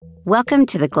Welcome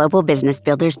to the Global Business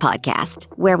Builders Podcast,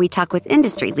 where we talk with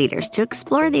industry leaders to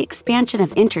explore the expansion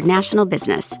of international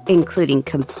business, including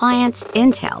compliance,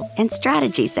 intel, and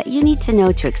strategies that you need to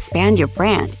know to expand your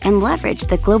brand and leverage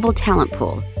the global talent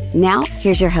pool. Now,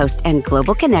 here's your host and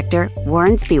global connector,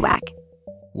 Warren Spiewak.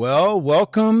 Well,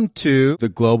 welcome to the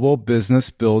Global Business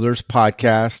Builders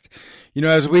Podcast. You know,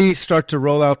 as we start to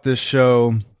roll out this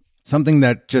show, something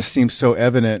that just seems so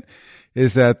evident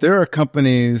is that there are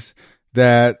companies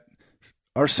that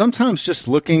are sometimes just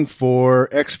looking for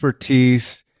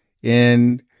expertise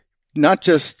in not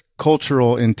just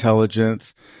cultural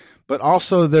intelligence, but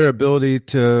also their ability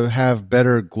to have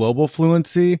better global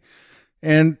fluency.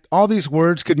 And all these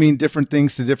words could mean different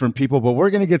things to different people, but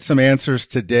we're going to get some answers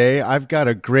today. I've got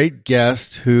a great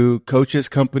guest who coaches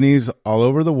companies all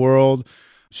over the world.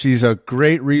 She's a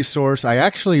great resource. I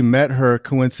actually met her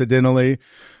coincidentally.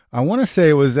 I want to say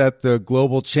it was at the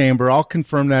Global Chamber. I'll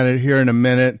confirm that here in a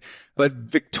minute. But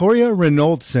Victoria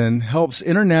Reynoldson helps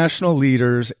international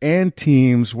leaders and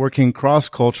teams working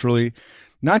cross-culturally,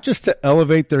 not just to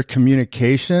elevate their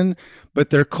communication, but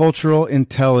their cultural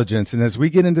intelligence. And as we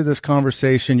get into this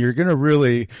conversation, you're going to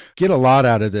really get a lot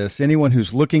out of this. Anyone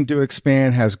who's looking to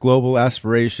expand, has global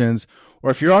aspirations,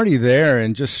 or if you're already there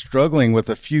and just struggling with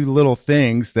a few little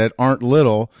things that aren't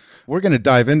little, we're going to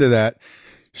dive into that.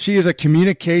 She is a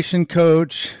communication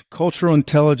coach, cultural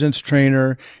intelligence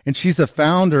trainer, and she's the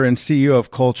founder and CEO of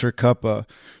Culture Cuppa.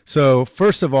 So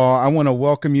first of all, I want to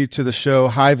welcome you to the show.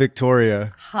 Hi,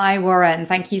 Victoria. Hi, Warren.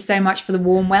 Thank you so much for the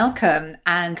warm welcome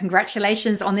and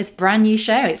congratulations on this brand new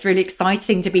show. It's really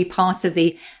exciting to be part of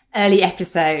the early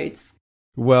episodes.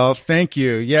 Well, thank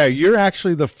you. Yeah, you're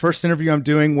actually the first interview I'm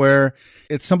doing where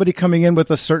it's somebody coming in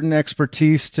with a certain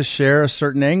expertise to share a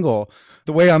certain angle.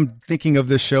 The way I'm thinking of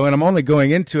this show, and I'm only going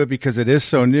into it because it is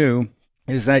so new,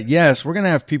 is that, yes, we're going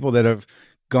to have people that have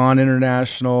gone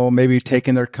international, maybe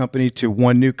taken their company to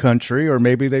one new country, or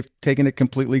maybe they've taken it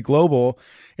completely global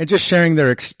and just sharing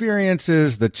their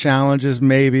experiences, the challenges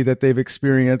maybe that they've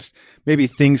experienced, maybe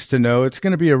things to know. It's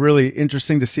going to be really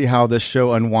interesting to see how this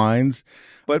show unwinds.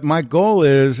 But my goal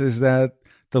is that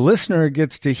the listener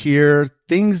gets to hear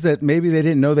things that maybe they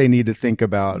didn't know they need to think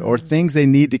about, or things they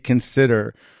need to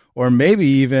consider, or maybe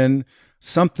even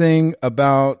something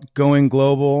about going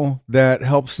global that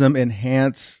helps them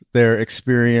enhance their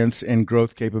experience and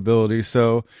growth capabilities.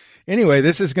 So anyway,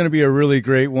 this is going to be a really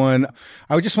great one.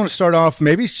 I would just want to start off,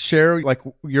 maybe share like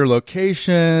your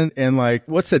location and like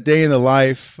what's a day in the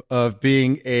life of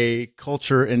being a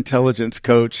culture intelligence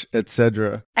coach,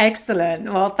 etc.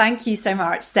 Excellent. Well, thank you so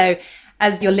much. So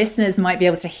as your listeners might be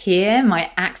able to hear, my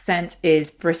accent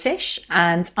is British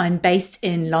and I'm based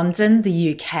in London,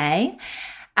 the UK.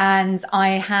 And I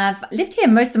have lived here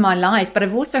most of my life, but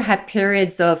I've also had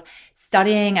periods of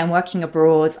studying and working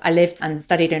abroad. I lived and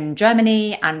studied in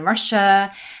Germany and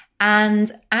Russia.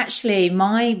 And actually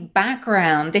my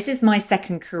background, this is my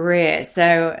second career.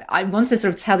 So I want to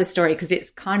sort of tell the story because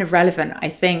it's kind of relevant, I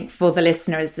think, for the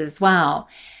listeners as well.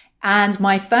 And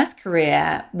my first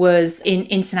career was in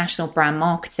international brand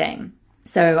marketing.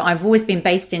 So I've always been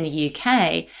based in the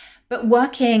UK, but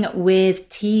working with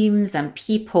teams and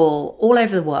people all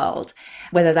over the world,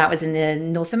 whether that was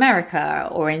in North America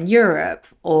or in Europe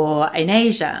or in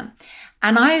Asia.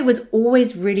 And I was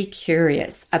always really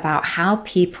curious about how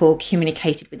people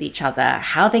communicated with each other,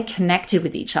 how they connected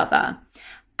with each other.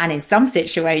 And in some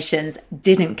situations,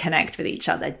 didn't connect with each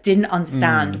other, didn't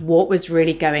understand what was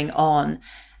really going on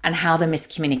and how the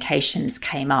miscommunications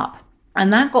came up.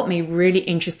 And that got me really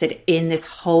interested in this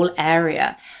whole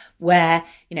area where,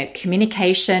 you know,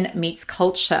 communication meets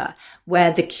culture, where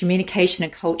the communication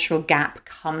and cultural gap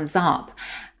comes up.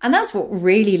 And that's what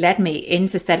really led me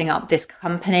into setting up this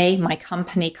company, my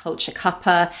company, Culture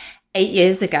Cuppa, 8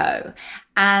 years ago.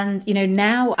 And, you know,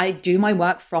 now I do my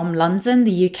work from London,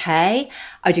 the UK.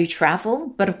 I do travel,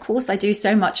 but of course I do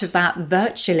so much of that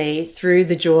virtually through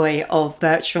the joy of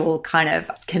virtual kind of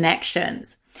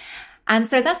connections. And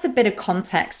so that's a bit of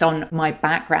context on my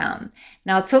background.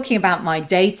 Now, talking about my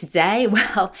day to day,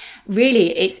 well,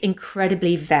 really, it's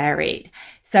incredibly varied.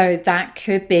 So that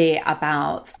could be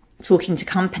about talking to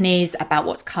companies about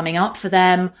what's coming up for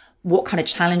them, what kind of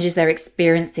challenges they're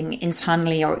experiencing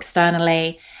internally or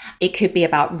externally. It could be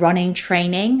about running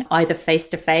training, either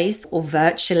face-to-face or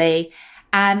virtually.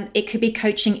 And it could be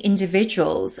coaching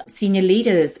individuals, senior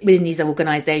leaders within these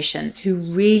organizations who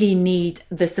really need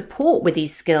the support with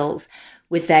these skills,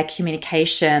 with their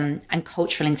communication and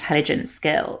cultural intelligence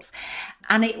skills.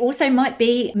 And it also might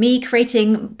be me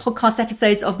creating podcast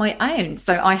episodes of my own.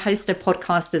 So I host a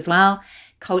podcast as well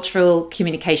cultural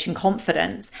communication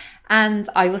confidence. And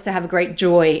I also have a great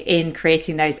joy in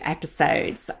creating those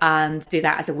episodes and do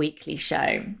that as a weekly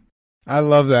show. I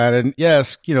love that. And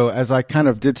yes, as I kind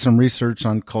of did some research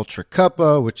on Culture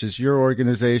Cuppa, which is your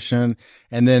organization,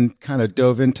 and then kind of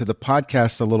dove into the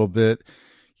podcast a little bit.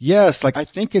 Yes, I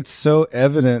think it's so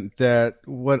evident that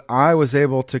what I was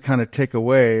able to kind of take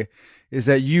away is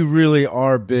that you really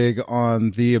are big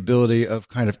on the ability of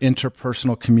kind of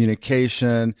interpersonal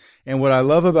communication. And what I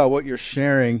love about what you're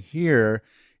sharing here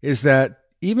is that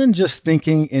even just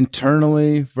thinking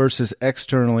internally versus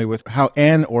externally with how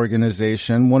an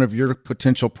organization, one of your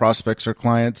potential prospects or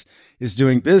clients, is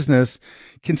doing business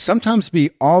can sometimes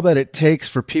be all that it takes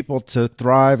for people to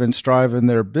thrive and strive in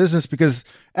their business. Because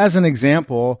as an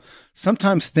example,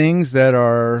 sometimes things that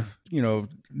are,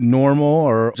 normal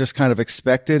or just kind of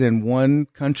expected in one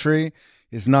country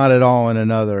is not at all in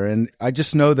another. And I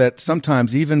just know that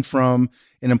sometimes even from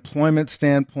an employment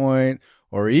standpoint,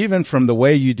 or even from the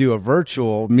way you do a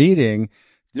virtual meeting,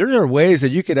 there are ways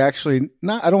that you could actually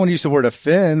I don't want to use the word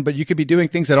offend, but you could be doing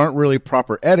things that aren't really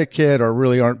proper etiquette or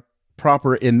really aren't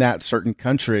proper in that certain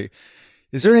country.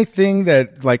 Is there anything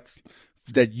that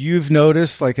you've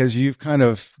noticed, as you've kind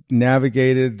of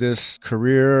navigated this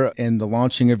career and the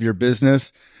launching of your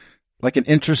business, like an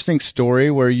interesting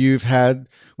story where you've had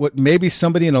what maybe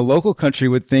somebody in a local country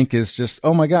would think is just,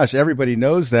 oh my gosh, everybody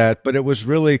knows that, but it was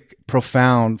really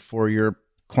profound for your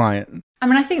client?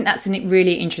 I think that's a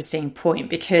really interesting point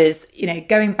because,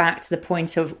 going back to the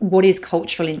point of what is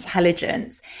cultural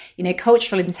intelligence,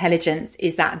 cultural intelligence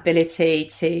is that ability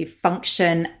to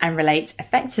function and relate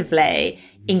effectively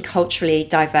in culturally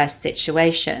diverse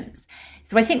situations.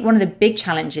 So I think one of the big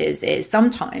challenges is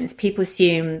sometimes people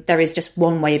assume there is just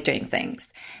one way of doing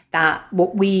things, that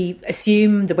what we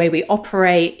assume, the way we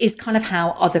operate, is kind of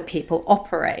how other people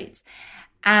operate.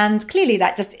 And clearly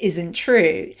that just isn't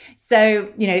true.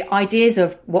 So, ideas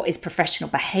of what is professional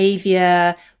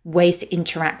behavior, ways to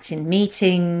interact in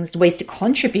meetings, ways to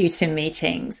contribute in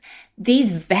meetings,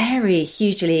 these vary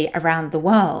hugely around the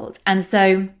world. And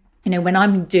so, when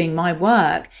I'm doing my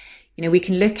work, we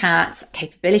can look at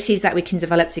capabilities that we can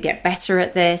develop to get better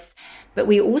at this, but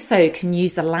we also can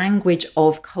use the language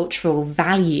of cultural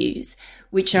values,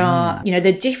 which are,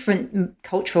 the different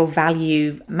cultural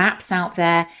value maps out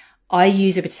there. I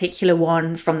use a particular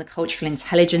one from the Cultural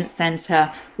Intelligence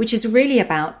Center, which is really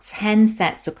about 10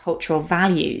 sets of cultural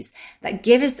values that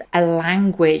give us a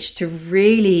language to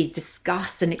really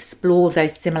discuss and explore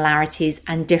those similarities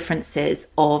and differences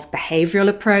of behavioral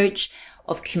approach,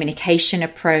 of communication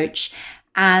approach.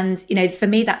 And, for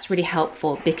me, that's really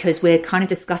helpful because we're kind of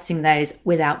discussing those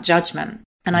without judgment.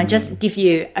 And I just give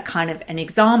you a kind of an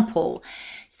example.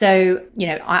 So,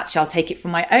 I'll take it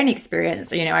from my own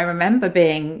experience. I remember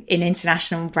being in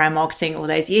international brand marketing all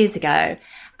those years ago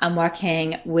and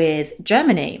working with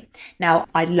Germany. Now,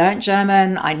 I learned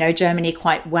German. I know Germany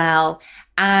quite well.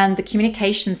 And the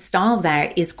communication style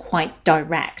there is quite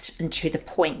direct and to the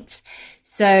point.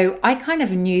 So I kind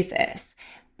of knew this.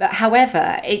 But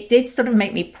however, it did sort of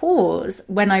make me pause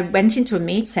when I went into a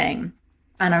meeting.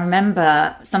 And I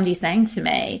remember somebody saying to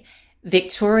me,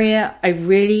 Victoria, I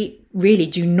really, really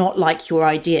do not like your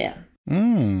idea.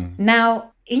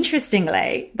 Now,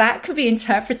 interestingly, that could be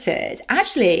interpreted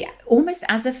actually almost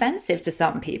as offensive to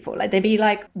some people. They'd be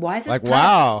like, why is this?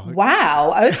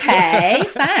 Wow. Okay.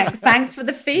 Thanks for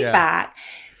the feedback. Yeah.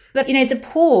 But, the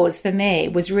pause for me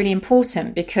was really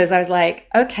important because I was like,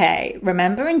 okay,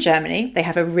 remember in Germany, they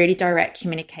have a really direct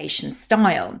communication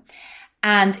style.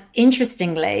 And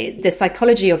interestingly, the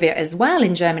psychology of it as well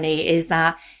in Germany is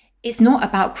that it's not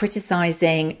about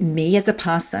criticizing me as a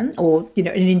person or, an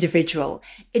individual.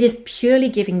 It is purely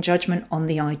giving judgment on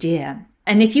the idea.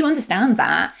 And if you understand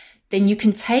that, then you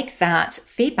can take that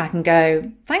feedback and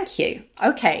go, thank you.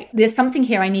 Okay, there's something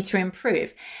here I need to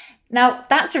improve. Now,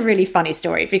 that's a really funny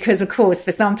story because, of course,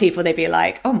 for some people, they'd be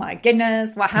like, oh, my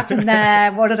goodness, what happened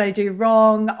there? What did I do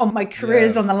wrong? Oh, my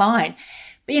career's on the line.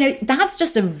 But, that's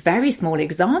just a very small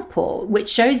example, which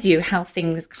shows you how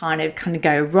things kind of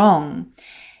go wrong.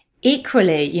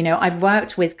 Equally, I've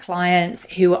worked with clients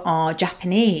who are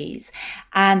Japanese,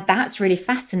 and that's really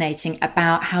fascinating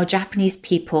about how Japanese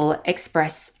people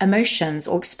express emotions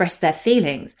or express their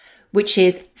feelings, which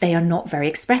is they are not very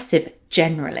expressive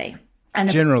generally. And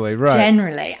generally, right.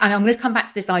 Generally. And I'm going to come back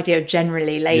to this idea of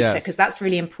generally later because that's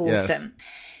really important. Yes.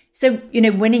 So,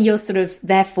 when you're sort of,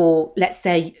 therefore, let's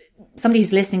say somebody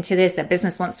who's listening to this, their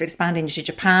business wants to expand into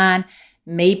Japan.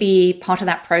 Maybe part of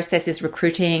that process is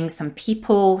recruiting some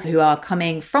people who are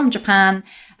coming from Japan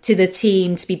to the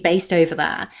team to be based over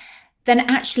there. then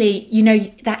actually, you know,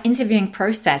 that interviewing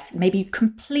process may be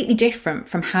completely different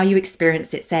from how you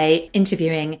experience it, say,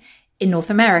 interviewing in North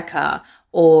America,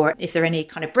 or if there are any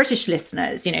kind of British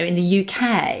listeners, you know, in the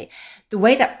UK. The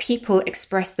way that people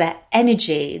express their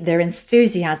energy, their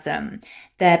enthusiasm,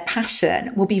 their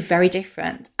passion will be very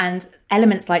different. And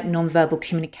elements like nonverbal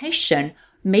communication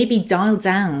may be dialed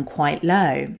down quite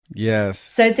low. Yes.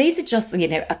 So these are just, you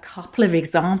know, a couple of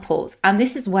examples. And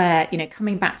this is where, you know,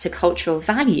 coming back to cultural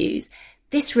values,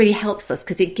 this really helps us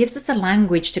because it gives us a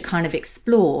language to kind of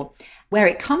explore. Where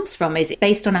it comes from is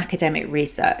based on academic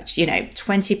research, you know,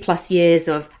 20 plus years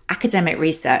of academic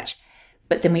research.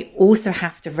 But then we also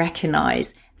have to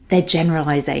recognize their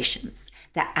generalizations,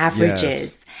 their averages.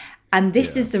 Yes. And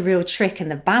this is the real trick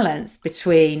and the balance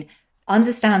between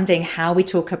understanding how we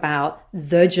talk about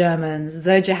the Germans,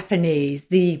 the Japanese,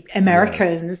 the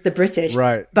Americans, the British,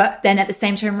 right, but then at the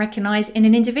same time recognize in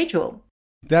an individual.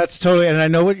 That's totally, and I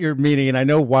know what you're meaning, and I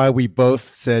know why we both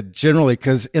said generally,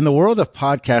 because in the world of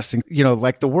podcasting, you know,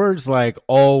 like the words like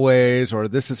always, or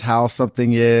this is how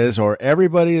something is, or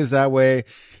everybody is that way.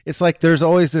 It's like there's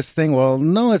always this thing, well,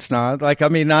 no, it's not. Like, I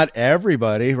mean, not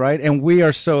everybody, right? And we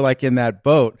are so like in that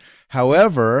boat.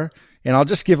 However, and I'll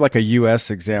just give like a U.S.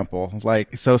 example.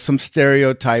 Like, so some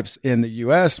stereotypes in the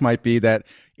U.S. might be that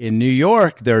in New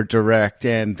York, they're direct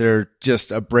and they're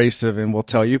just abrasive and will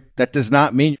tell you. That does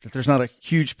not mean that there's not a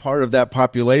huge part of that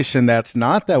population that's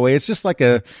not that way. It's just like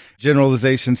a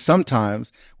generalization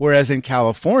sometimes. Whereas in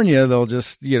California, they'll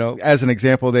just, you know, as an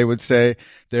example, they would say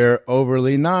they're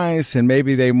overly nice and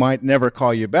maybe they might never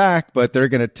call you back, but they're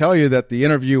going to tell you that the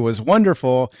interview was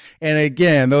wonderful. And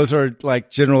again, those are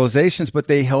like generalizations, but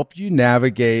they help you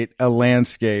navigate a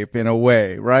landscape in a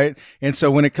way, right? And so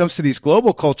when it comes to these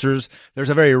global cultures, there's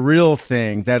a very real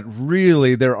thing that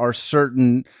really there are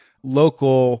certain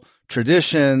local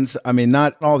traditions. I mean,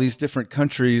 not all these different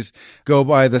countries go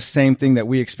by the same thing that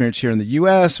we experience here in the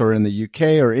US or in the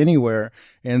UK or anywhere.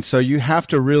 And so you have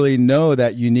to really know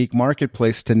that unique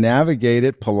marketplace to navigate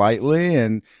it politely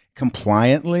and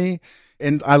compliantly.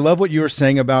 And I love what you were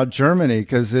saying about Germany,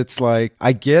 because it's like,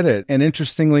 I get it. And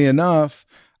interestingly enough,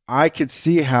 I could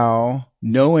see how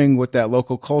knowing what that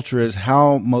local culture is,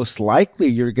 how most likely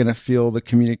you're going to feel the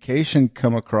communication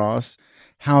come across,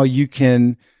 how you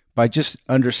can, by just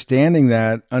understanding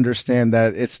that, understand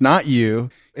that it's not you.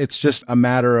 It's just a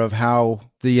matter of how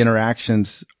the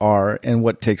interactions are and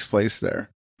what takes place there.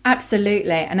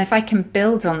 Absolutely. And if I can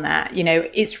build on that, you know,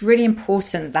 it's really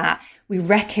important that we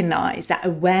recognize that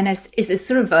awareness is a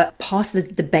sort of a part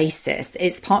of the basis.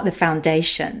 It's part of the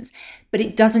foundations, but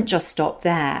it doesn't just stop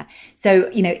there. So,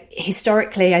 you know,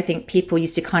 historically, I think people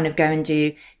used to kind of go and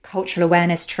do cultural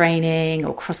awareness training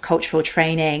or cross-cultural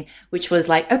training, which was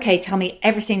like, okay, tell me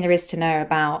everything there is to know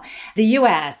about the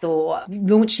US or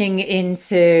launching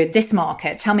into this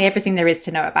market. Tell me everything there is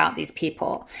to know about these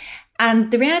people. And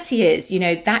the reality is, you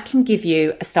know, that can give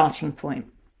you a starting point.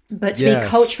 But to be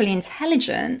culturally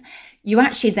intelligent, you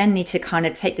actually then need to kind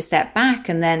of take the step back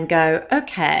and then go,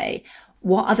 okay,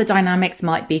 what other dynamics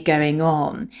might be going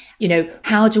on? You know,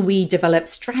 how do we develop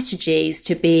strategies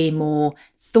to be more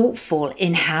thoughtful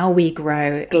in how we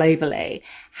grow globally?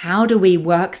 How do we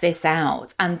work this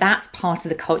out? And that's part of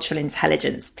the cultural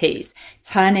intelligence piece,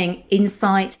 turning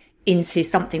insight into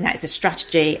something that is a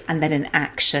strategy and then an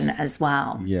action as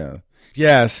well. Yeah.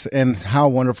 Yes. And how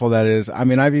wonderful that is. I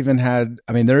mean,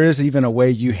 there is even a way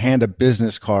you hand a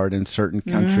business card in certain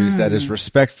countries that is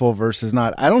respectful versus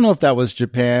not. I don't know if that was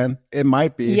Japan. It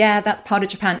might be. Yeah, that's part of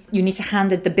Japan. You need to hand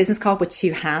the business card with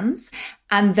two hands.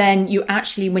 And then you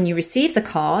actually, when you receive the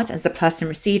card as the person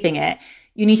receiving it,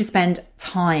 you need to spend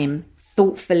time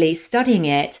thoughtfully studying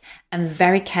it and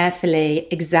very carefully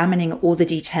examining all the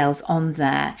details on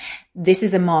there. This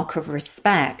is a mark of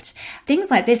respect. Things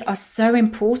like this are so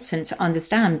important to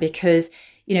understand because,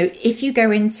 you know, if you go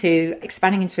into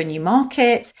expanding into a new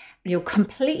market, and you're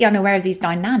completely unaware of these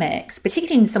dynamics,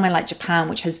 particularly in somewhere like Japan,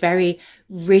 which has very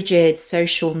rigid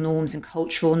social norms and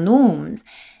cultural norms,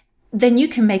 then you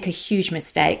can make a huge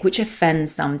mistake, which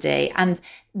offends somebody. And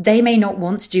they may not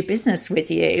want to do business with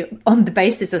you on the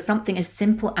basis of something as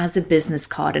simple as a business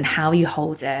card and how you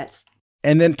hold it.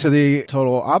 And then to the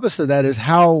total opposite of that is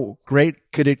how great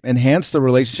could it enhance the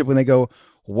relationship when they go,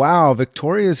 wow,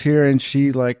 Victoria's here and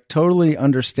she like totally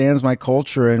understands my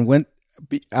culture and went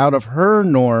out of her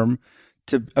norm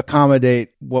to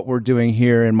accommodate what we're doing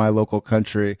here in my local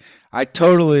country. I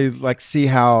totally like see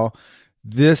how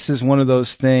this is one of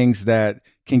those things that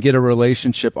can get a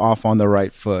relationship off on the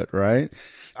right foot, right?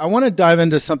 I want to dive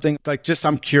into something like just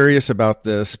I'm curious about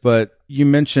this, but you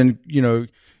mentioned, you know,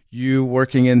 you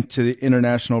working into the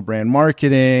international brand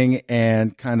marketing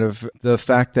and kind of the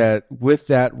fact that with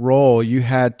that role, you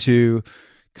had to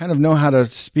kind of know how to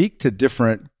speak to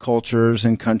different cultures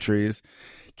and countries.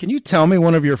 Can you tell me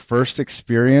one of your first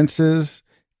experiences,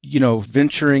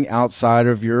 venturing outside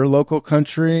of your local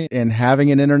country and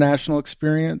having an international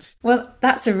experience? Well,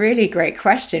 that's a really great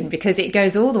question because it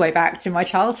goes all the way back to my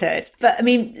childhood. But I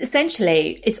mean,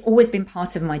 essentially, it's always been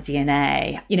part of my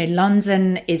DNA.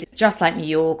 London is just like New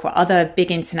York or other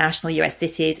big international US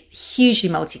cities, hugely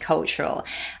multicultural.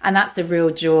 And that's a real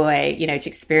joy, to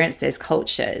experience those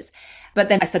cultures. But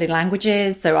then I studied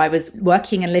languages. So I was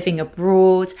working and living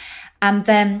abroad and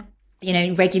then,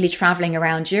 regularly traveling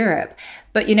around Europe.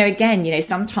 But, again,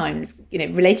 sometimes,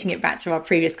 relating it back to our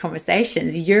previous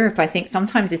conversations, Europe, I think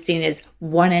sometimes is seen as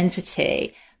one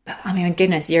entity. But I mean, my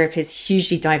goodness, Europe is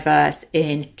hugely diverse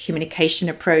in communication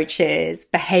approaches,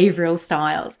 behavioral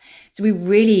styles. So we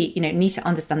really, need to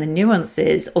understand the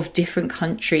nuances of different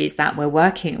countries that we're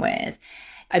working with.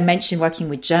 I mentioned working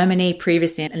with Germany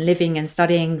previously and living and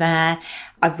studying there.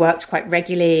 I've worked quite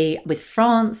regularly with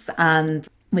France and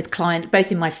with clients,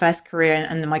 both in my first career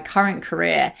and in my current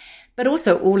career, but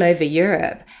also all over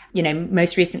Europe.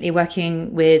 Most recently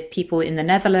working with people in the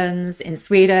Netherlands, in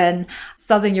Sweden,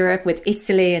 Southern Europe with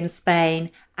Italy and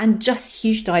Spain, and just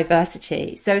huge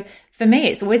diversity. So for me,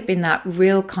 it's always been that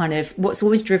real kind of, what's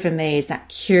always driven me is that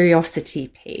curiosity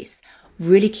piece.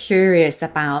 Really curious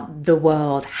about the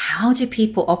world. How do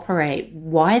people operate?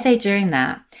 Why are they doing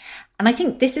that? And I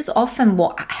think this is often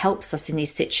what helps us in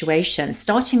these situations,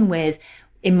 starting with,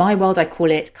 in my world, I call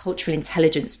it cultural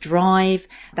intelligence drive.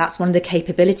 That's one of the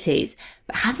capabilities.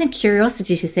 But having the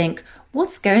curiosity to think,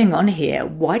 what's going on here?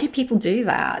 Why do people do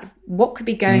that? What could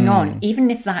be going on, even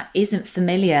if that isn't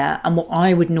familiar and what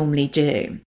I would normally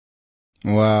do?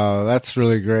 Wow, that's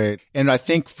really great. And I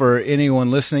think for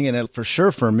anyone listening, and for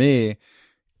sure for me,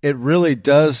 it really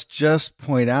does just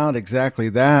point out exactly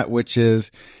that, which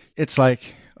is, it's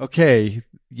like, okay,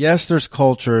 yes, there's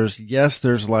cultures. Yes,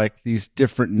 there's like these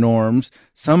different norms.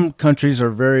 Some countries are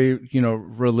very,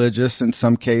 religious in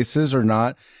some cases or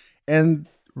not. And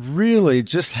really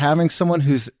just having someone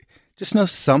who's just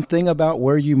knows something about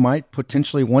where you might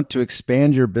potentially want to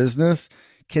expand your business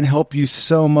can help you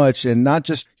so much, and not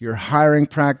just your hiring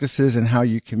practices and how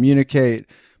you communicate,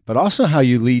 but also how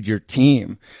you lead your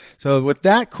team. So with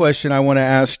that question, I want to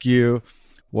ask you,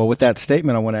 with that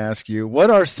statement, I want to ask you, what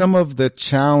are some of the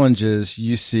challenges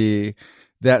you see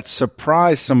that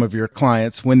surprise some of your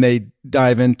clients when they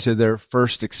dive into their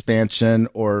first expansion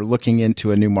or looking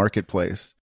into a new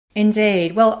marketplace?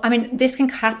 Indeed. Well, I mean, this can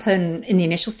happen in the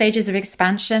initial stages of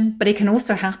expansion, but it can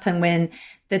also happen when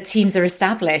the teams are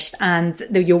established and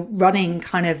you're running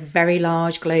kind of very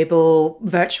large global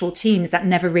virtual teams that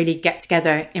never really get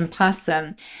together in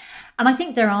person. And I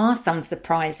think there are some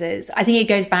surprises. I think it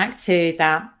goes back to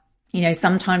that,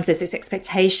 sometimes there's this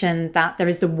expectation that there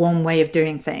is the one way of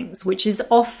doing things, which is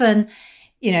often,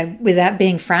 without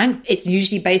being frank, it's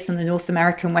usually based on the North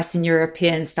American, Western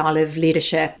European style of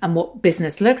leadership and what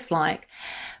business looks like.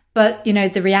 But,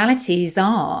 the realities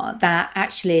are that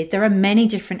actually there are many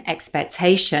different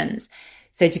expectations.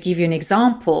 So to give you an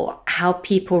example, how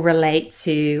people relate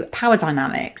to power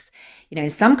dynamics. In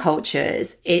some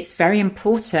cultures, it's very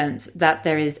important that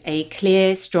there is a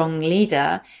clear, strong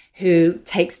leader who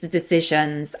takes the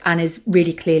decisions and is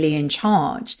really clearly in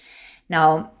charge.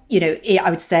 Now, I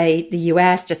would say the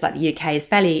US, just like the UK, is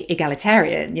fairly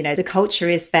egalitarian. The culture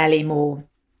is fairly more,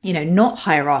 not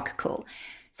hierarchical.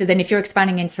 So then if you're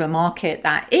expanding into a market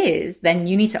that is, then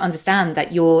you need to understand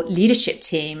that your leadership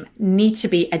team need to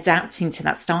be adapting to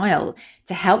that style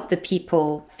to help the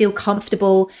people feel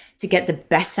comfortable, to get the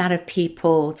best out of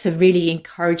people, to really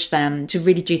encourage them to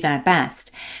really do their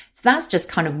best. So that's just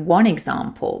kind of one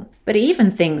example. But even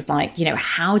things like,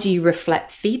 how do you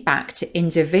reflect feedback to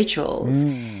individuals?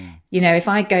 If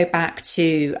I go back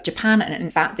to Japan, and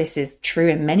in fact, this is true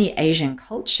in many Asian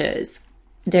cultures,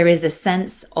 there is a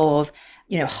sense of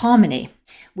harmony,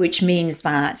 which means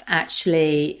that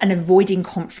actually, and avoiding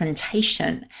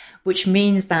confrontation, which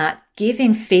means that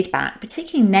giving feedback,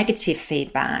 particularly negative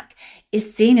feedback,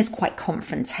 is seen as quite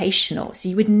confrontational. So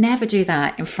you would never do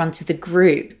that in front of the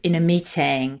group in a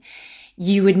meeting.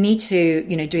 You would need to,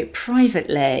 do it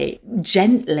privately,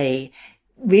 gently,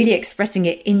 really expressing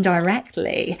it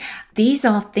indirectly. These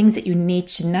are things that you need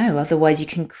to know. Otherwise, you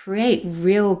can create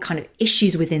real kind of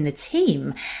issues within the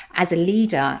team as a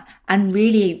leader and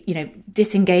really,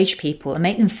 disengage people and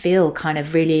make them feel kind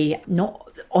of really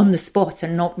not on the spot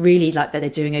and not really like that they're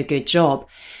doing a good job.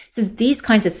 So these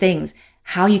kinds of things,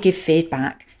 how you give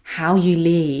feedback, how you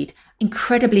lead,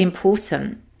 incredibly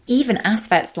important. Even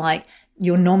aspects like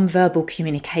your nonverbal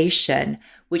communication,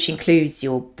 which includes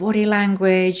your body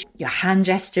language, your hand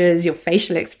gestures, your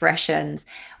facial expressions.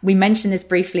 We mentioned this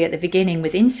briefly at the beginning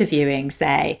with interviewing,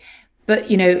 say, but,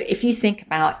 if you think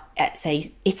about,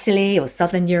 say, Italy or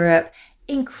Southern Europe,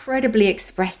 incredibly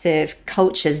expressive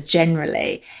cultures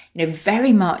generally,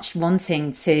 very much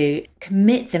wanting to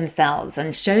commit themselves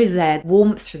and show their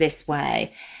warmth this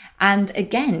way. And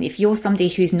again, if you're somebody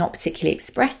who's not particularly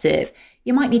expressive,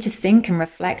 you might need to think and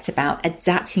reflect about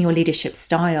adapting your leadership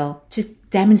style to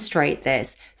demonstrate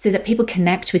this so that people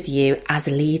connect with you as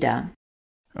a leader.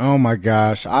 Oh my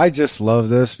gosh. I just love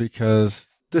this because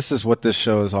this is what this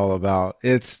show is all about.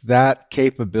 It's that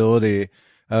capability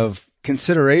of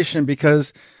consideration,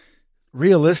 because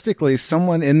realistically,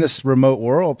 someone in this remote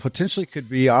world potentially could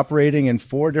be operating in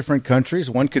 4 different countries.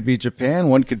 One could be Japan,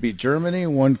 one could be Germany,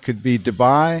 one could be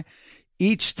Dubai,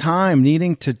 each time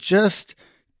needing to just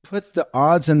put the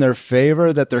odds in their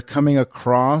favor that they're coming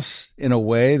across in a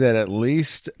way that at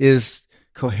least is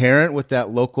coherent with that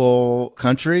local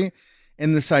country.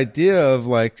 And this idea of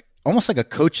almost like a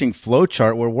coaching flow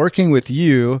chart. We're working with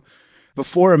you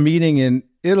before a meeting in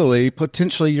Italy.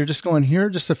 Potentially you're just going, here are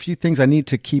just a few things I need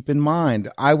to keep in mind.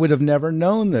 I would have never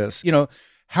known this.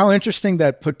 How interesting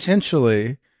that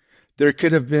potentially there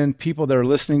could have been people that are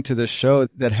listening to this show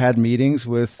that had meetings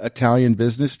with Italian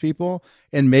business people,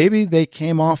 and maybe they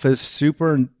came off as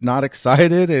super not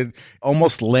excited and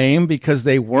almost lame because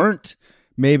they weren't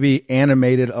maybe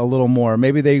animated a little more.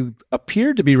 Maybe they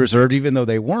appeared to be reserved even though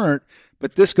they weren't.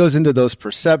 But this goes into those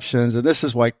perceptions, and this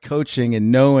is why coaching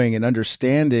and knowing and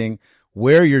understanding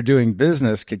where you're doing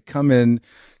business could come in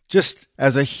just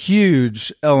as a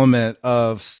huge element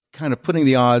of kind of putting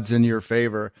the odds in your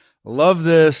favor. Love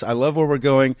this. I love where we're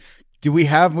going. Do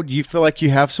you feel like you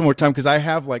have some more time? Because I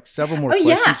have several more questions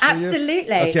yeah, for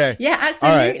absolutely. You. Okay. Yeah,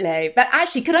 absolutely. Right. But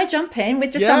actually, could I jump in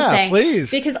with just something? Yeah,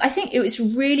 please. Because I think it was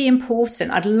really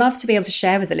important. I'd love to be able to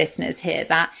share with the listeners here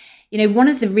that, one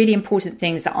of the really important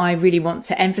things that I really want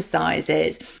to emphasize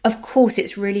is, of course,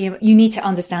 you need to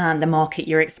understand the market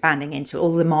you're expanding into,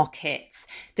 all the markets,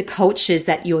 the cultures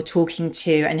that you're talking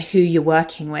to and who you're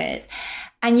working with.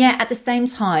 And yet at the same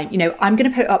time, I'm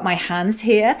going to put up my hands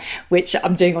here, which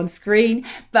I'm doing on screen,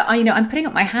 but I'm putting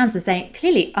up my hands and saying,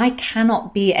 clearly, I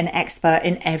cannot be an expert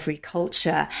in every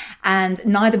culture, and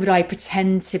neither would I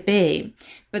pretend to be.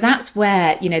 But that's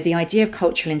where, the idea of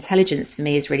cultural intelligence for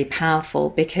me is really powerful,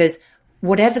 because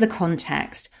whatever the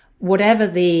context, whatever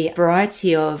the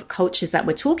variety of cultures that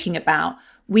we're talking about,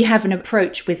 we have an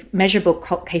approach with measurable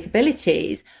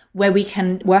capabilities where we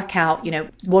can work out,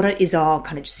 what is our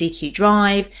kind of CQ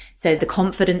drive. So the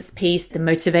confidence piece, the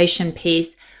motivation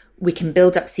piece, we can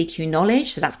build up CQ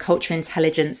knowledge. So that's cultural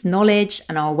intelligence knowledge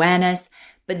and our awareness.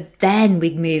 But then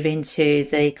we move into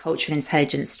the cultural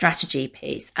intelligence strategy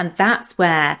piece. And that's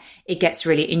where it gets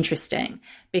really interesting,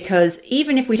 because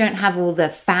even if we don't have all the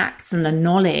facts and the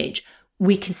knowledge,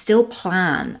 we can still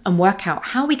plan and work out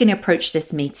how are we going to approach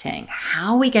this meeting?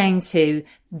 How are we going to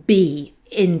be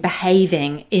in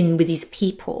behaving with these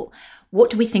people?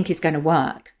 What do we think is going to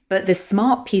work? But the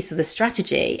smart piece of the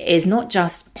strategy is not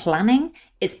just planning,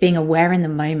 it's being aware in the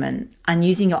moment and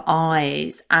using your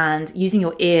eyes and using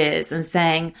your ears and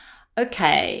saying,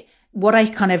 okay, what I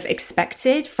kind of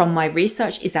expected from my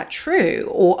research, is that true?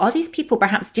 Or are these people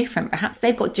perhaps different? Perhaps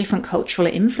they've got different cultural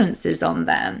influences on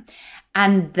them.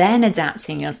 And then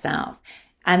adapting yourself.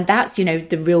 And that's,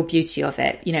 the real beauty of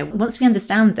it. Once we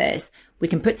understand this, we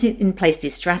can put in place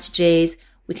these strategies.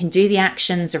 We can do the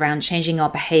actions around changing our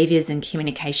behaviors and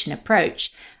communication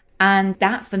approach. And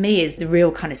that for me is the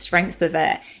real kind of strength of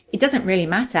it. It doesn't really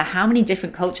matter how many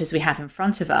different cultures we have in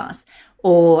front of us,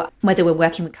 or whether we're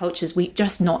working with cultures we're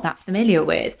just not that familiar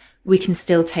with, we can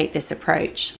still take this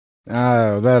approach.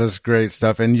 Oh, that is great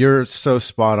stuff. And you're so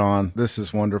spot on. This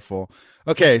is wonderful.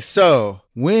 Okay, so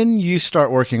when you start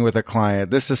working with a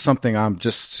client, this is something I'm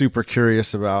just super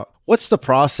curious about. What's the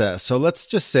process? So let's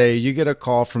just say you get a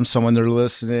call from someone, they're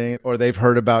listening, or they've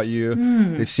heard about you,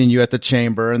 they've seen you at the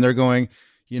chamber, and they're going,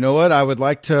 you know what, I would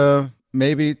like to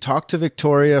maybe talk to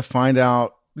Victoria, find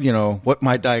out, what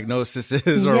my diagnosis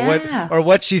is, or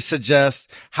what she suggests.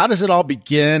 How does it all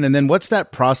begin? And then what's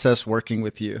that process working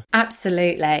with you?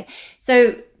 Absolutely.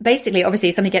 So basically, obviously,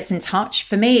 if somebody gets in touch,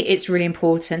 for me, it's really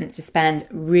important to spend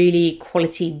really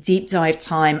quality deep dive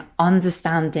time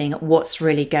understanding what's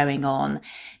really going on.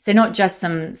 So not just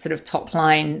some sort of top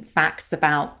line facts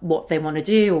about what they want to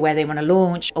do or where they want to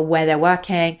launch or where they're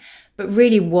working, but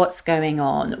really what's going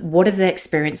on. What have their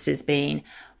experiences been?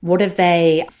 What have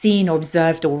they seen or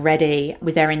observed already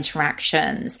with their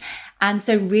interactions? And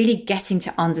so really getting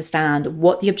to understand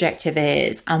what the objective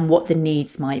is and what the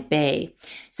needs might be.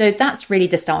 So that's really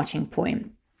the starting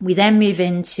point. We then move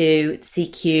into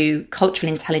CQ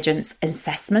cultural intelligence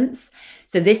assessments.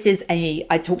 So this is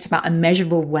I talked about a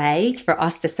measurable way for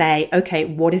us to say, okay,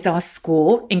 what is our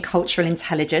score in cultural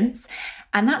intelligence?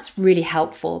 And that's really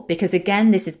helpful because again,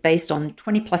 this is based on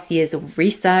 20 plus years of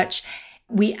research.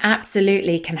 We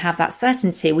absolutely can have that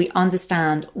certainty. We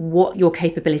understand what your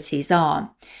capabilities are.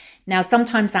 Now,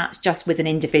 sometimes that's just with an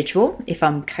individual, if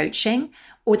I'm coaching,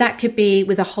 or that could be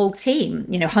with a whole team,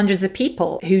 hundreds of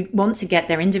people who want to get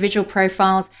their individual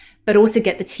profiles, but also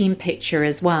get the team picture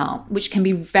as well, which can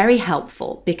be very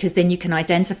helpful because then you can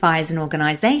identify as an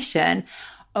organization,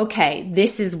 okay,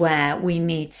 this is where we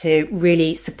need to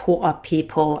really support our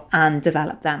people and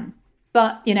develop them.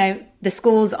 But, the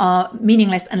scores are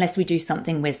meaningless unless we do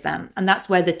something with them. And that's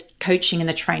where the coaching and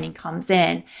the training comes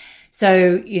in.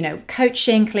 So,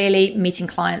 coaching, clearly meeting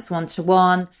clients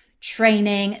one-to-one,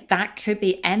 training, that could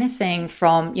be anything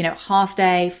from, half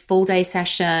day, full day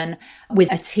session with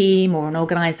a team or an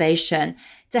organization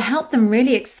to help them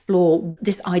really explore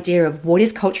this idea of what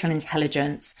is cultural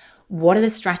intelligence, what are the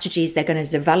strategies they're going to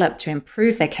develop to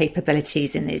improve their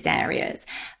capabilities in these areas,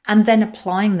 and then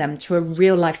applying them to a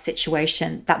real life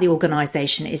situation that the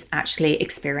organization is actually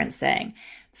experiencing.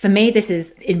 For me, this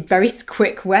is in a very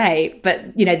quick way,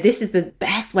 but this is the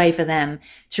best way for them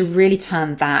to really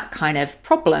turn that kind of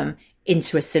problem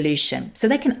into a solution. So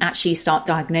they can actually start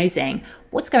diagnosing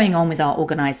what's going on with our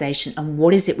organization and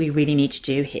what is it we really need to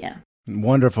do here.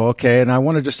 Wonderful. Okay. And I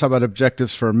want to just talk about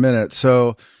objectives for a minute.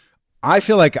 So I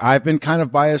feel like I've been kind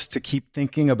of biased to keep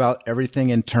thinking about everything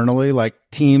internally, like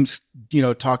teams,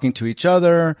 talking to each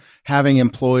other, having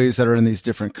employees that are in these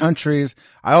different countries.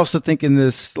 I also think in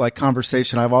this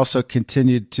conversation, I've also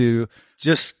continued to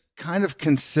just kind of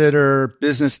consider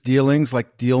business dealings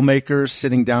like deal makers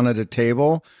sitting down at a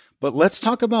table. But let's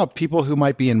talk about people who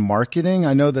might be in marketing.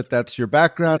 I know that that's your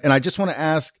background. And I just want to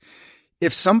ask,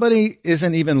 if somebody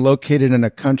isn't even located in a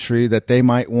country that they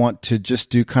might want to just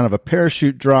do kind of a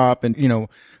parachute drop and,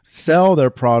 sell their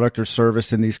product or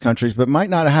service in these countries, but might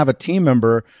not have a team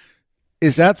member,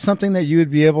 is that something that you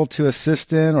would be able to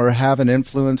assist in or have an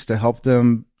influence to help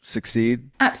them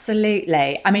succeed?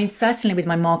 Absolutely. I mean, certainly with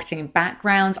my marketing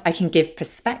background, I can give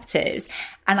perspectives.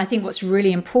 And I think what's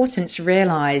really important to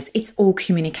realize, it's all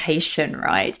communication,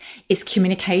 right? It's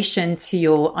communication to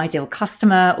your ideal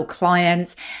customer or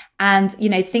client. And,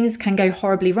 things can go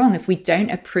horribly wrong if we don't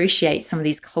appreciate some of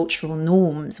these cultural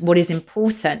norms, what is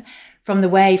important. From the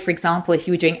way, for example, if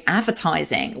you were doing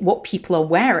advertising, what people are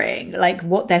wearing, like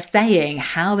what they're saying,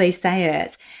 how they say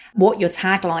it, what your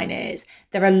tagline is.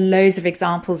 There are loads of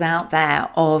examples out there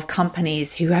of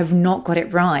companies who have not got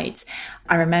it right.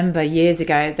 I remember years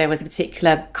ago, there was a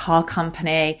particular car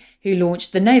company who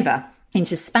launched the Nova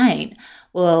into Spain.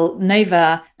 Well,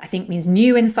 Nova, I think, means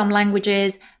new in some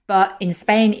languages, but in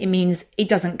Spain, it means it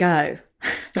doesn't go.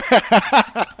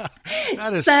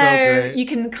 That is so great. You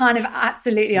can kind of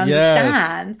absolutely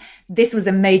understand this was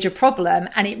a major problem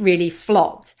and it really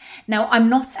flopped. Now, I'm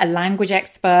not a language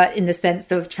expert in the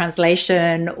sense of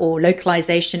translation or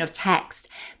localization of text,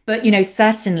 but,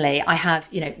 certainly I have,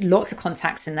 lots of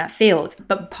contacts in that field.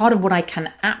 But part of what I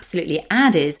can absolutely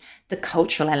add is the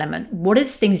cultural element. What are the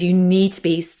things you need to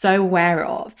be so aware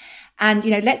of? And,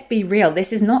 let's be real.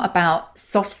 This is not about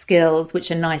soft skills, which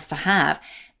are nice to have.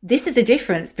 This is a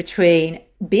difference between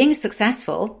being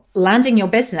successful, landing your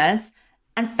business,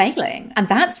 and failing. And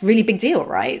that's really big deal,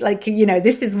 right?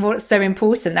 This is what's so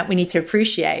important that we need to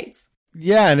appreciate.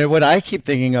 Yeah. And what I keep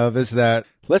thinking of is that,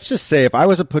 let's just say if I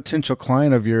was a potential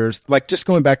client of yours, like just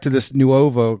going back to this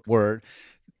nuovo word,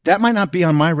 that might not be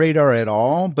on my radar at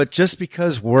all. But just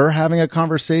because we're having a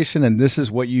conversation and this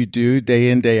is what you do day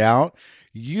in, day out,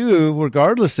 you,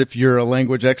 regardless if you're a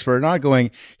language expert or not,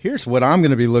 going, here's what I'm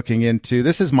going to be looking into.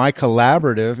 This is my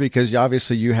collaborative, because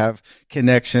obviously you have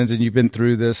connections and you've been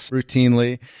through this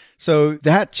routinely. So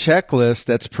that checklist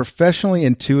that's professionally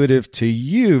intuitive to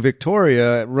you,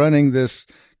 Victoria, running this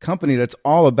company that's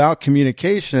all about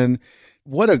communication,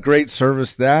 what a great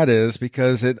service that is,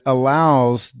 because it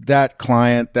allows that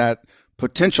client, that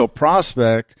potential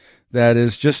prospect that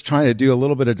is just trying to do a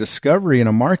little bit of discovery in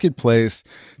a marketplace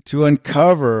to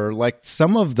uncover like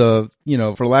some of the,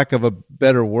 for lack of a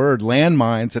better word,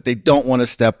 landmines that they don't want to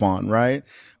step on, right?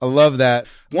 I love that.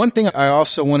 One thing I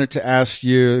also wanted to ask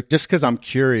you, just because I'm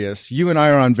curious, you and I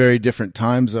are on very different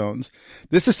time zones.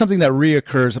 This is something that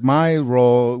reoccurs. My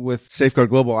role with Safeguard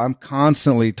Global, I'm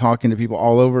constantly talking to people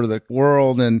all over the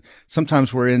world, and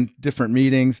sometimes we're in different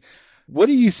meetings. What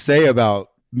do you say about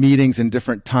meetings in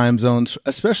different time zones,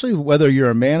 especially whether you're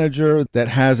a manager that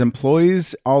has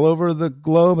employees all over the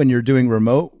globe and you're doing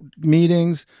remote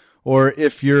meetings, or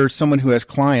if you're someone who has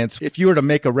clients. If you were to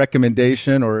make a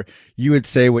recommendation or you would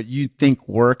say what you think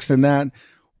works in that,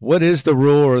 what is the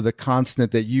rule or the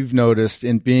constant that you've noticed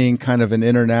in being kind of an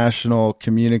international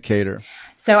communicator?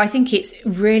 So I think it's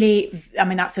really,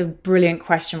 that's a brilliant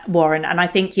question, Warren. And I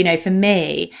think, for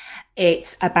me,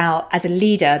 it's about, as a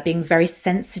leader, being very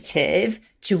sensitive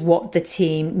to what the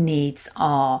team needs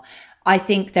are. I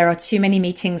think there are too many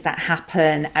meetings that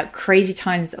happen at crazy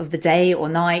times of the day or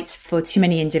night for too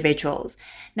many individuals.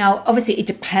 Now, obviously, it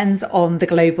depends on the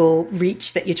global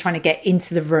reach that you're trying to get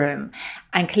into the room.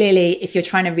 And clearly, if you're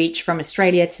trying to reach from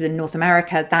Australia to North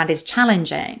America, that is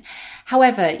challenging.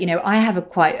 However, I have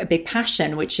quite a big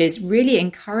passion, which is really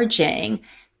encouraging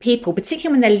people,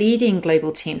 particularly when they're leading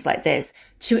global teams like this,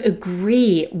 to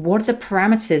agree what are the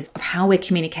parameters of how we're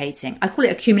communicating. I call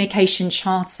it a communication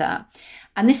charter.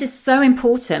 And this is so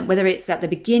important, whether it's at the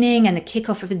beginning and the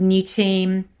kickoff of a new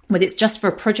team, whether it's just for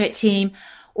a project team,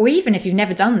 or even if you've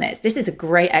never done this is a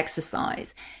great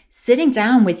exercise. Sitting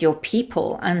down with your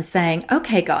people and saying,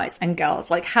 okay, guys and girls,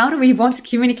 how do we want to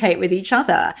communicate with each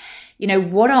other?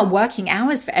 What are working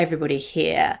hours for everybody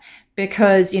here?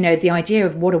 Because, the idea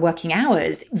of what are working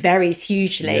hours varies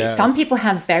hugely. Yes. Some people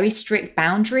have very strict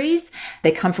boundaries.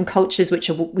 They come from cultures which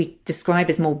are what we describe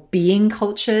as more being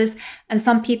cultures. And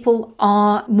some people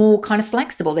are more kind of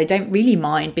flexible. They don't really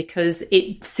mind because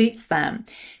it suits them.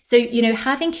 So,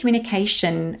 having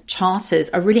communication charters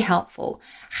are really helpful.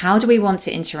 How do we want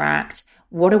to interact?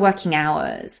 What are working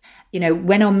hours?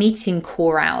 When are meeting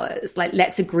core hours?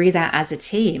 Let's agree that as a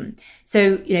team.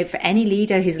 So, for any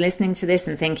leader who's listening to this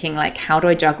and thinking how do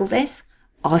I juggle this?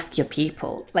 Ask your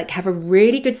people, have a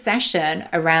really good session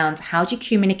around how do you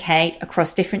communicate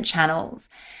across different channels.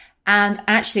 And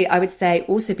actually, I would say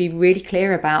also be really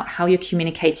clear about how you're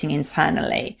communicating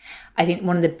internally. I think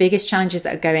one of the biggest challenges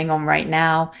that are going on right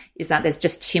now is that there's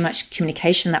just too much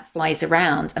communication that flies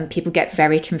around and people get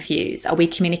very confused. Are we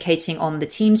communicating on the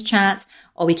Teams chat?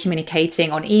 Are we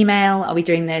communicating on email? Are we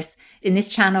doing this in this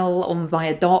channel or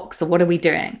via docs, or what are we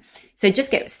doing? So just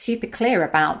get super clear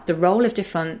about the role of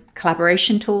different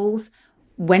collaboration tools.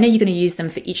 When are you going to use them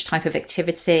for each type of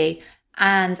activity?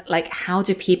 And how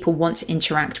do people want to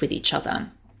interact with each other?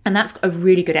 And that's a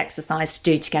really good exercise to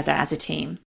do together as a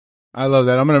team. I love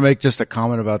that. I'm going to make just a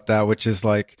comment about that, which is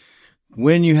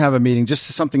when you have a meeting, just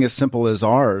something as simple as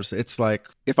ours, it's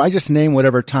if I just name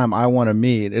whatever time I want to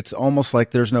meet, it's almost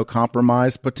like there's no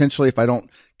compromise potentially if I don't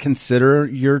consider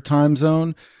your time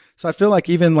zone. So I feel like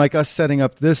even us setting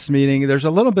up this meeting, there's a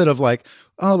little bit of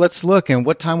oh, let's look. And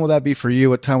what time will that be for you?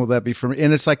 What time will that be for me?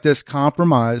 And it's this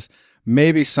compromise.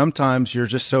 Maybe sometimes you're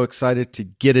just so excited to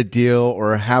get a deal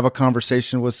or have a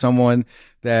conversation with someone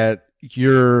that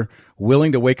you're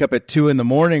willing to wake up at 2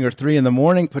 a.m. or 3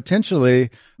 a.m,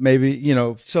 potentially, maybe,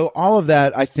 so all of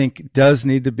that I think does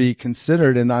need to be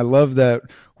considered. And I love that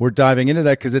we're diving into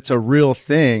that because it's a real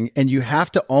thing. And you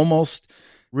have to almost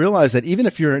realize that even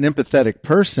if you're an empathetic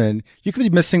person, you could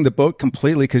be missing the boat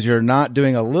completely because you're not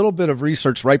doing a little bit of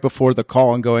research right before the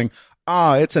call and going,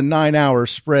 it's a 9-hour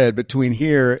spread between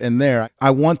here and there.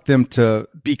 I want them to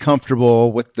be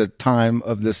comfortable with the time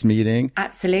of this meeting.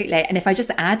 Absolutely. And if I just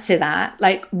add to that,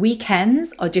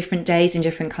 weekends are different days in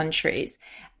different countries.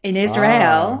 In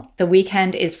Israel, the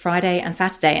weekend is Friday and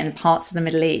Saturday in parts of the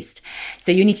Middle East.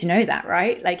 So you need to know that,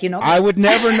 right? You're not. I would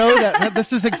never know that.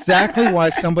 This is exactly why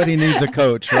somebody needs a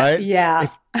coach, right? Yeah.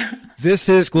 This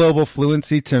is global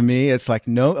fluency to me. It's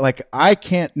no, I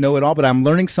can't know it all, but I'm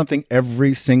learning something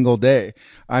every single day.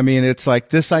 It's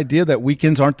this idea that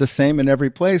weekends aren't the same in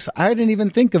every place. I didn't even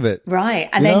think of it.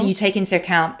 Right. And then you take into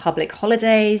account public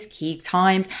holidays, key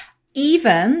times.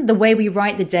 Even the way we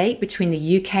write the date between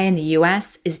the UK and the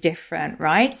US is different,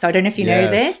 right? So I don't know if you know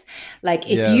this.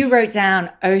 If you wrote down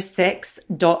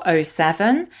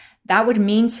 06.07, that would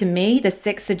mean to me the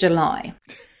 6th of July.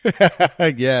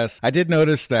 Yes, I did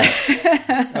notice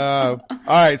that. All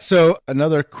right. So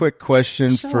another quick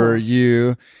question for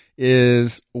you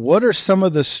is, what are some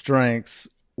of the strengths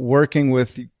working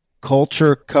with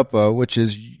Culture Cuppa, which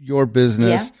is your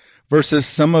business, versus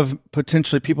some of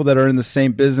potentially people that are in the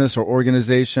same business or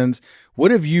organizations?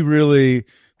 What have you really,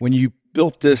 when you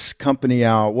built this company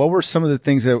out, what were some of the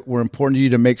things that were important to you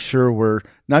to make sure were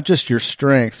not just your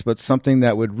strengths, but something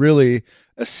that would really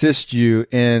assist you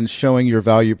in showing your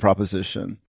value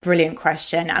proposition? Brilliant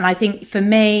question. And I think for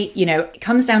me, it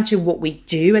comes down to what we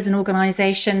do as an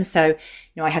organization. So,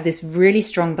 I have this really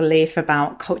strong belief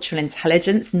about cultural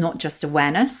intelligence, not just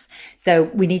awareness. So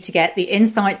we need to get the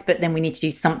insights, but then we need to do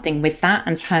something with that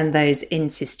and turn those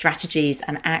into strategies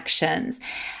and actions.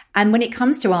 And when it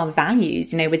comes to our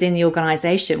values, within the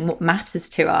organization, what matters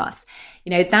to us,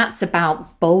 that's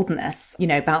about boldness,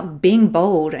 about being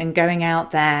bold and going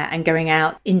out there and going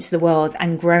out into the world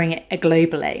and growing it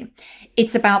globally.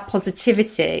 It's about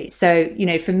positivity. So,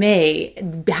 for me,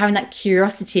 having that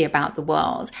curiosity about the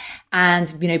world and,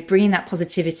 bringing that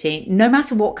positivity, no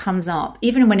matter what comes up,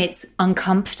 even when it's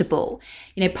uncomfortable,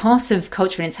 part of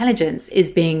cultural intelligence is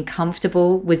being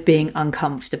comfortable with being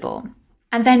uncomfortable.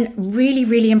 And then really,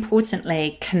 really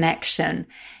importantly, connection.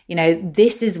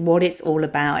 This is what it's all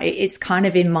about. It's kind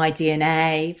of in my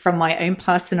DNA from my own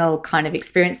personal kind of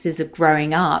experiences of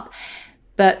growing up.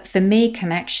 But for me,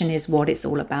 connection is what it's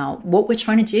all about. What we're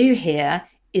trying to do here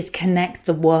is connect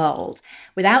the world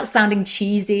without sounding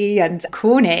cheesy and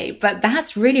corny, but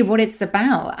that's really what it's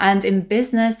about. And in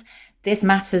business, this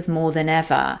matters more than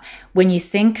ever. When you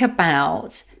think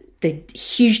about the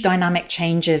huge dynamic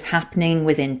changes happening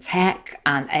within tech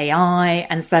and AI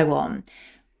and so on,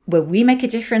 where we make a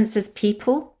difference as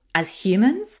people, as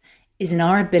humans, is in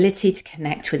our ability to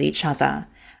connect with each other.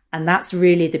 And that's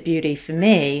really the beauty for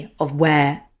me of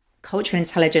where cultural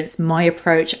intelligence, my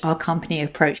approach, our company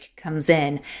approach comes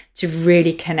in to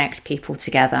really connect people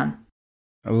together.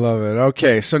 I love it.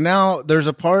 Okay. So now there's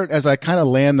a part as I kind of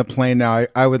land the plane now,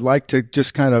 I would like to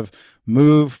just kind of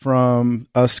move from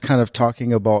us kind of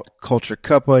talking about Culture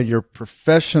Cuppa and your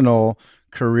professional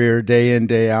career day in,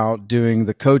 day out, doing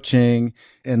the coaching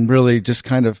and really just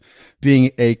kind of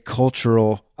being a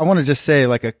cultural, I want to just say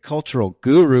like a cultural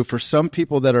guru for some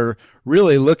people that are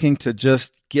really looking to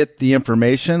just get the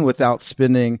information without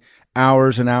spending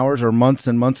hours and hours or months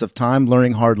and months of time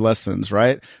learning hard lessons,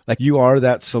 right? Like you are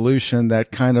that solution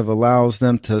that kind of allows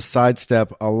them to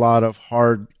sidestep a lot of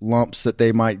hard lumps that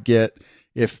they might get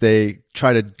if they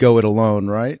try to go it alone,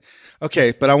 right?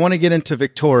 Okay, but I want to get into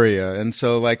Victoria. And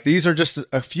so like these are just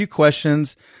a few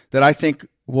questions that I think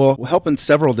will help in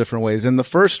several different ways. And the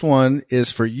first one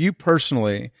is for you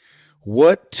personally.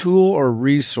 What tool or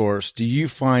resource do you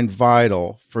find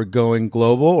vital for going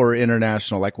global or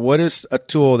international? Like what is a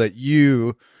tool that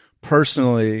you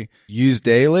personally use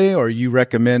daily or you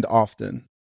recommend often?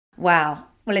 Wow.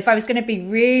 Well, if I was going to be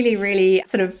really, really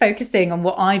sort of focusing on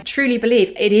what I truly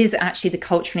believe, it is actually the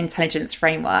Cultural Intelligence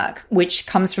Framework, which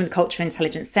comes from the Cultural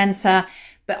Intelligence Center.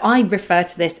 But I refer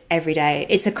to this every day.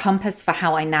 It's a compass for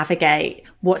how I navigate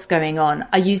what's going on.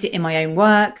 I use it in my own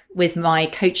work, with my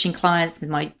coaching clients, with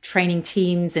my training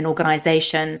teams and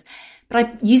organizations, but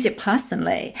I use it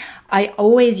personally. I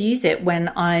always use it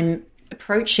when I'm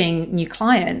approaching new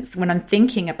clients, when I'm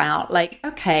thinking about like,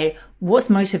 okay, what's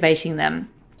motivating them?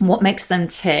 What makes them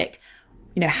tick?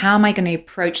 How am I going to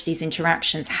approach these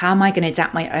interactions? How am I going to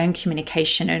adapt my own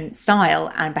communication and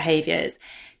style and behaviors?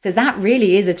 So that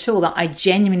really is a tool that I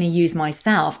genuinely use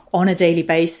myself on a daily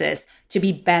basis to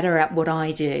be better at what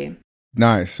I do.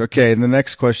 Nice. Okay. And the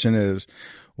next question is,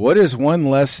 what is one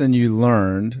lesson you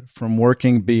learned from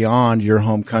working beyond your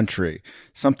home country?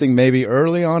 Something maybe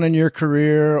early on in your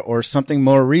career or something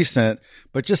more recent,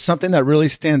 but just something that really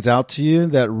stands out to you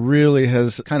that really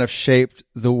has kind of shaped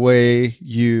the way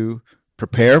you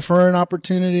prepare for an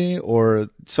opportunity or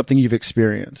something you've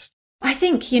experienced? I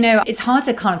think, it's hard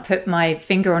to kind of put my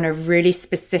finger on a really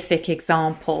specific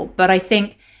example, but I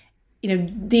think,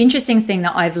 the interesting thing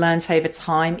that I've learned over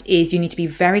time is you need to be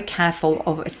very careful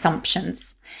of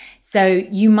assumptions. So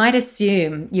you might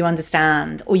assume you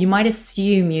understand, or you might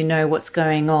assume you know what's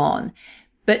going on,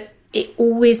 but it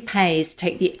always pays to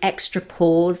take the extra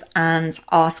pause and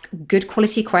ask good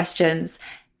quality questions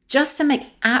just to make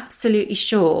absolutely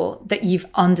sure that you've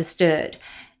understood.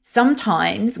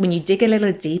 Sometimes when you dig a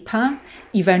little deeper,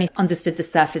 you've only understood the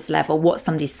surface level, what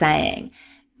somebody's saying.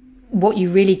 What you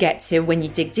really get to when you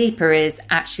dig deeper is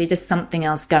actually there's something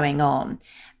else going on.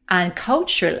 And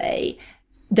culturally,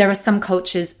 there are some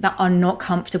cultures that are not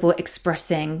comfortable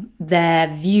expressing their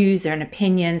views and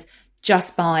opinions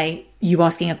just by you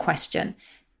asking a question.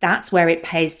 That's where it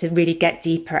pays to really get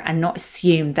deeper and not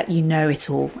assume that you know it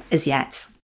all as yet.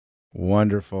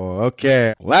 Wonderful.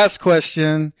 Okay. Last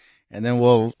question, and then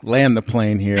we'll land the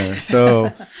plane here.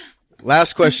 So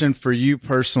last question for you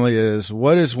personally is,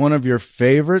 what is one of your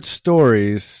favorite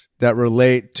stories that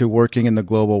relate to working in the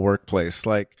global workplace?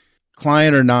 Like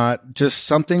client or not, just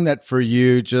something that for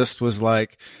you just was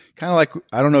like, kind of like,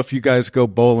 I don't know if you guys go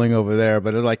bowling over there,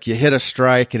 but it's like you hit a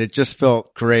strike and it just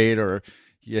felt great, or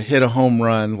you hit a home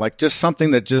run, like just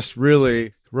something that just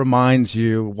really reminds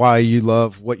you why you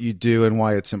love what you do and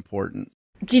why it's important?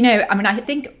 Do you know, I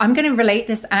think I'm going to relate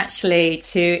this actually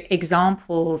to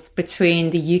examples between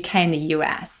the UK and the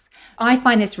US. I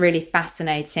find this really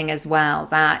fascinating as well,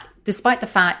 that despite the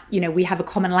fact, we have a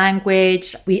common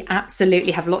language, we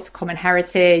absolutely have lots of common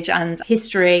heritage and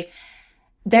history,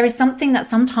 there is something that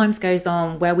sometimes goes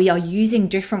on where we are using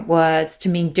different words to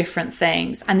mean different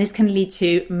things. And this can lead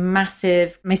to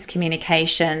massive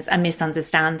miscommunications and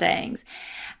misunderstandings.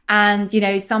 And,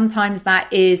 sometimes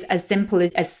that is as simple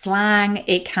as slang.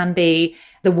 It can be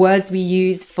the words we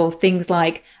use for things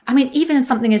like, even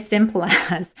something as simple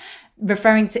as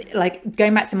referring to, like,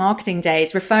 going back to marketing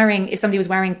days, referring if somebody was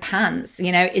wearing pants,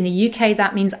 in the UK,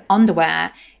 that means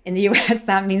underwear. In the US,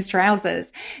 that means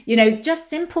trousers. Just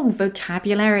simple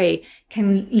vocabulary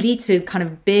can lead to kind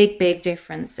of big, big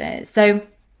differences. So,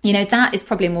 that is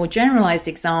probably a more generalized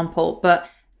example, but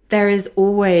there is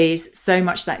always so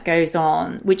much that goes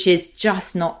on, which is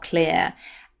just not clear.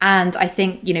 And I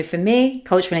think, for me,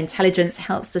 cultural intelligence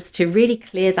helps us to really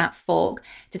clear that fog,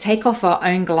 to take off our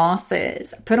own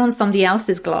glasses, put on somebody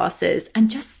else's glasses and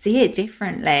just see it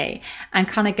differently and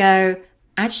kind of go,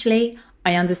 actually,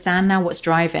 I understand now what's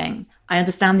driving. I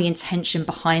understand the intention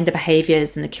behind the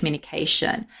behaviors and the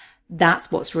communication.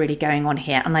 That's what's really going on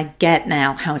here. And I get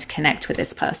now how to connect with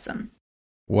this person.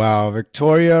 Wow,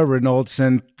 Victoria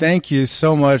Reynoldson, thank you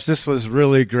so much. This was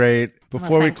really great.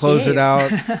 Before we close it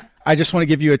out, I just want to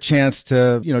give you a chance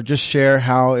to, just share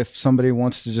how, if somebody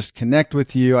wants to just connect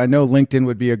with you, I know LinkedIn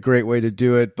would be a great way to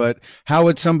do it, but how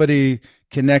would somebody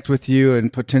connect with you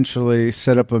and potentially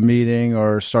set up a meeting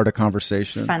or start a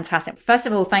conversation? Fantastic. First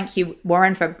of all, thank you,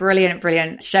 Warren, for a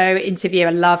brilliant show, interview. I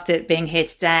loved it being here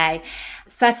today.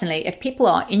 Certainly, if people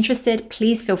are interested,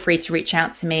 please feel free to reach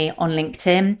out to me on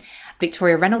LinkedIn.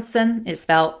 Victoria Reynoldson is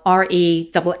spelled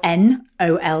Renoldson.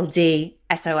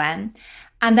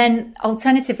 And then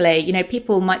alternatively,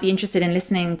 people might be interested in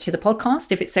listening to the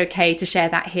podcast, if it's okay to share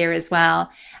that here as well.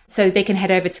 So they can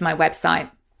head over to my website,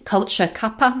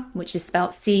 culturekappa, which is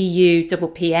spelled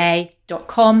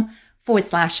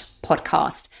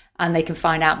CUPPA.com/podcast. And they can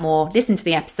find out more, listen to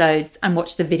the episodes and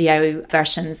watch the video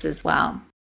versions as well.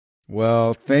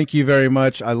 Well, thank you very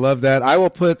much. I love that. I will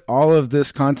put all of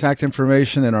this contact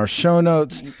information in our show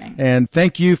notes. Amazing. And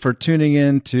thank you for tuning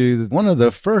in to one of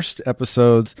the first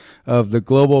episodes of the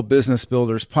Global Business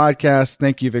Builders podcast.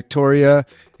 Thank you, Victoria,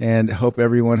 and hope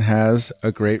everyone has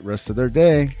a great rest of their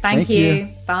day. Thank you.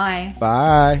 Bye.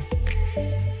 Bye.